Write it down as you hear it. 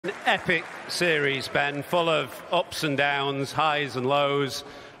epic series, Ben, full of ups and downs, highs and lows.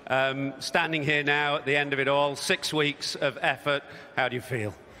 Standing here now at the end of it all, 6 weeks of effort. How do you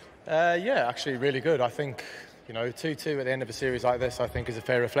feel? Yeah, actually really good. I think, 2-2 at the end of a series like this, I think is a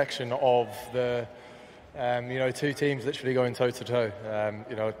fair reflection of the, two teams literally going toe-to-toe.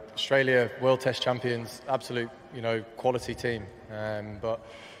 Australia, World Test champions, absolute, quality team. But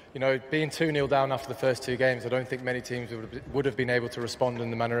being 2-0 down after the first 2 games, I don't think many teams would have been able to respond in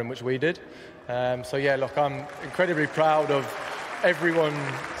the manner in which we did. So yeah, look, I'm incredibly proud of everyone's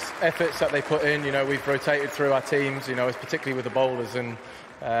efforts that they put in. We've rotated through our teams, particularly with the bowlers, and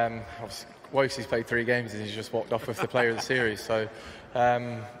Wokesy's played 3 games and he's just walked off with the player of the series. So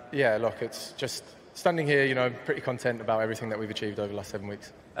yeah, look, it's just standing here, I'm pretty content about everything that we've achieved over the last 7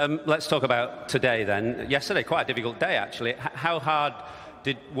 weeks. Let's talk about today then. Yesterday, quite a difficult day actually. How hard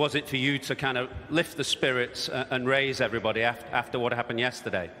was it for you to kind of lift the spirits and raise everybody after what happened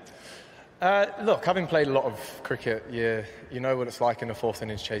yesterday? Look, having played a lot of cricket, you know what it's like in the 4th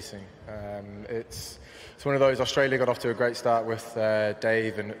innings chasing. It's one of those. Australia got off to a great start with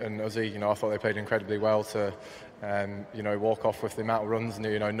Dave and Uzi. I thought they played incredibly well to walk off with the amount of runs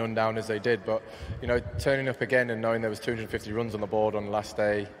and none down as they did. But turning up again and knowing there was 250 runs on the board on the last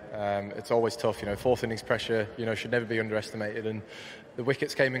day, it's always tough. 4th innings pressure, should never be underestimated. And the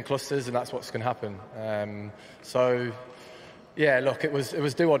wickets came in clusters, and that's what's going to happen. So. Yeah, look, it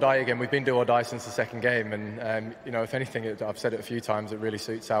was do or die again. We've been do or die since the 2nd game, and if anything, I've said it a few times, it really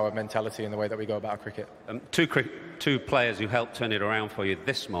suits our mentality and the way that we go about cricket. Two players who helped turn it around for you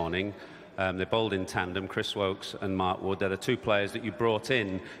this morning. They bowled in tandem, Chris Stokes and Mark Wood. They're the 2 players that you brought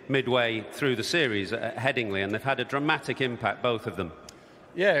in midway through the series at Headingley, and they've had a dramatic impact, both of them.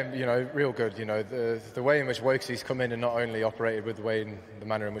 Yeah, real good. The way in which Wokesy's come in and not only operated with the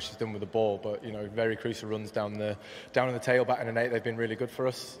manner in which he's done with the ball, but very crucial runs down the tail, batting an 8. They've been really good for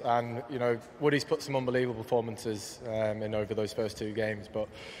us. And Woody's put some unbelievable performances in over those first 2 games. But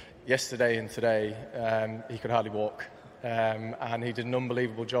yesterday and today, he could hardly walk, and he did an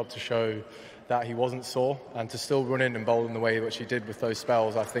unbelievable job to show that he wasn't sore, and to still run in and bowl in the way which he did with those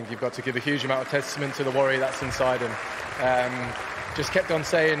spells. I think you've got to give a huge amount of testament to the warrior that's inside him. Just kept on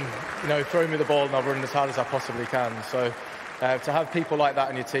saying, throw me the ball and I'll run as hard as I possibly can. So to have people like that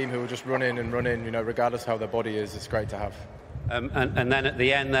in your team who will just run in, regardless of how their body is, it's great to have. And then at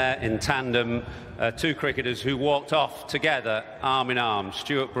the end there, in tandem, 2 cricketers who walked off together, arm in arm,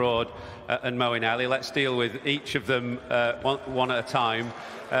 Stuart Broad and Moeen Ali. Let's deal with each of them one at a time.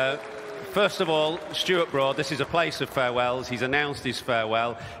 First of all, Stuart Broad, this is a place of farewells. He's announced his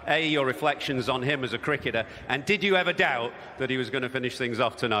farewell. Your reflections on him as a cricketer, and did you ever doubt that he was going to finish things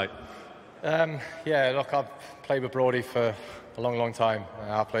off tonight? Yeah, look, I've played with Broadie for a long, long time.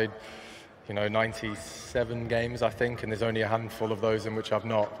 I played, 97 games, I think, and there's only a handful of those in which I've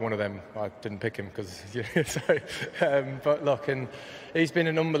not. One of them, I didn't pick him because, but look, and he's been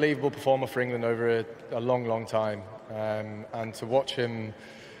an unbelievable performer for England over a long, long time, and to watch him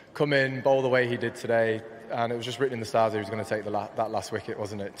come in, bowl the way he did today, and it was just written in the stars he was going to take that last wicket,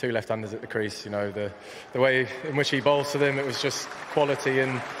 wasn't it? 2 left-handers at the crease, the way in which he bowls to them, it was just quality.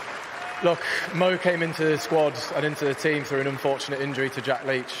 And look, Mo came into the squad and into the team through an unfortunate injury to Jack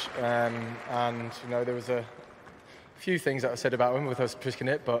Leach, and there was a few things that I said about him with us picking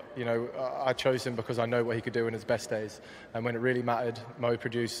it, but I chose him because I know what he could do in his best days, and when it really mattered, Mo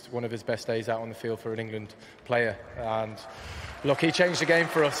produced one of his best days out on the field for an England player. And look, he changed the game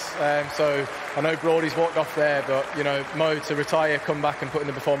for us. So I know Broadie's walked off there, but Mo to retire, come back, and put in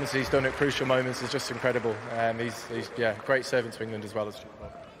the performance he's done at crucial moments is just incredible. He's great servant to England as well as.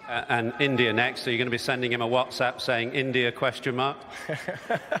 And India next. So you're going to be sending him a WhatsApp saying India ?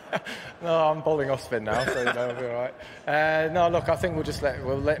 No, I'm bowling off spin now, so I'll be all right. No, look, I think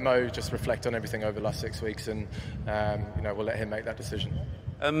we'll let Mo just reflect on everything over the last 6 weeks, and we'll let him make that decision.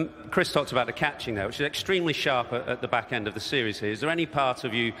 Chris talked about the catching there, which is extremely sharp at the back end of the series here. Is there any part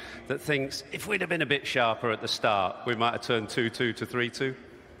of you that thinks if we'd have been a bit sharper at the start, we might have turned 2-2 to 3-2?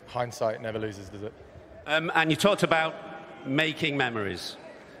 Hindsight never loses, does it? And you talked about making memories.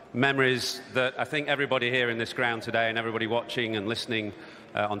 Memories that I think everybody here in this ground today and everybody watching and listening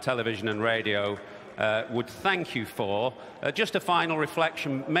on television and radio would thank you for. Just a final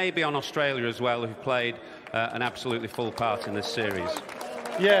reflection, maybe on Australia as well, who've played an absolutely full part in this series.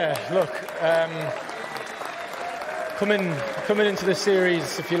 Yeah, look, coming into this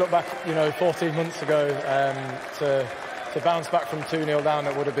series, if you look back, 14 months ago, to bounce back from 2-0 down,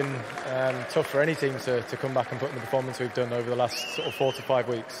 it would have been tough for any team to come back and put in the performance we've done over the last sort of 4 to 5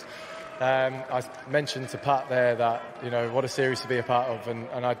 weeks. I mentioned to Pat there that, what a series to be a part of,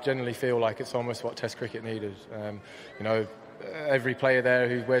 and I generally feel like it's almost what Test cricket needed. every player there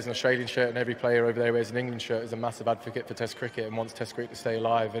who wears an Australian shirt and every player over there wears an England shirt is a massive advocate for Test cricket and wants Test cricket to stay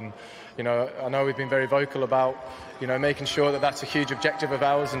alive. And I know we've been very vocal about making sure that that's a huge objective of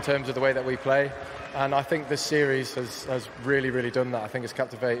ours in terms of the way that we play. And I think this series has really done that. I think it's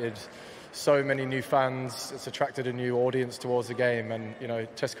captivated so many new fans. It's attracted a new audience towards the game, and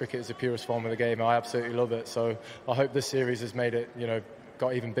Test cricket is the purest form of the game. I absolutely love it. So I hope this series has made it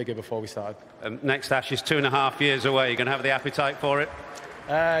got even bigger before we started. Next Ashes 2.5 years away. You're going to have the appetite for it?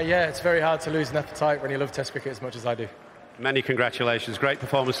 Yeah, it's very hard to lose an appetite when you love Test cricket as much as I do. Many congratulations. Great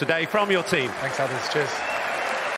performance today from your team. Thanks, Adams. Cheers.